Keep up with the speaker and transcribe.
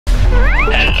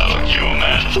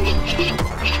You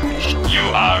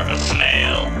are a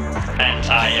snail, and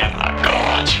I am a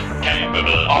god,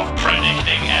 capable of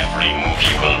predicting every move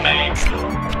you will make.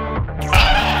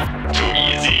 Too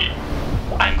easy.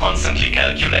 I'm constantly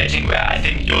calculating where I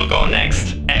think you'll go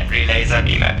next. Every laser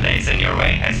beam I place in your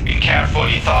way has been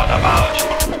carefully thought about.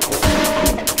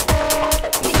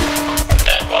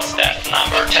 That was death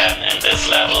number 10 in this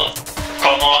level.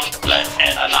 Come on, let's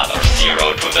add another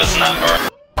 0 to this number.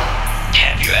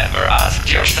 Have you ever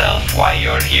asked yourself why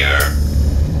you're here?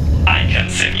 I can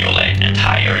simulate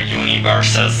entire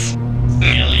universes.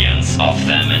 Millions of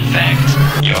them, in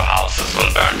fact. Your houses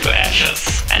will burn to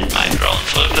ashes, and my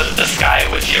drones will fill the sky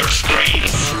with your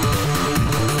screams.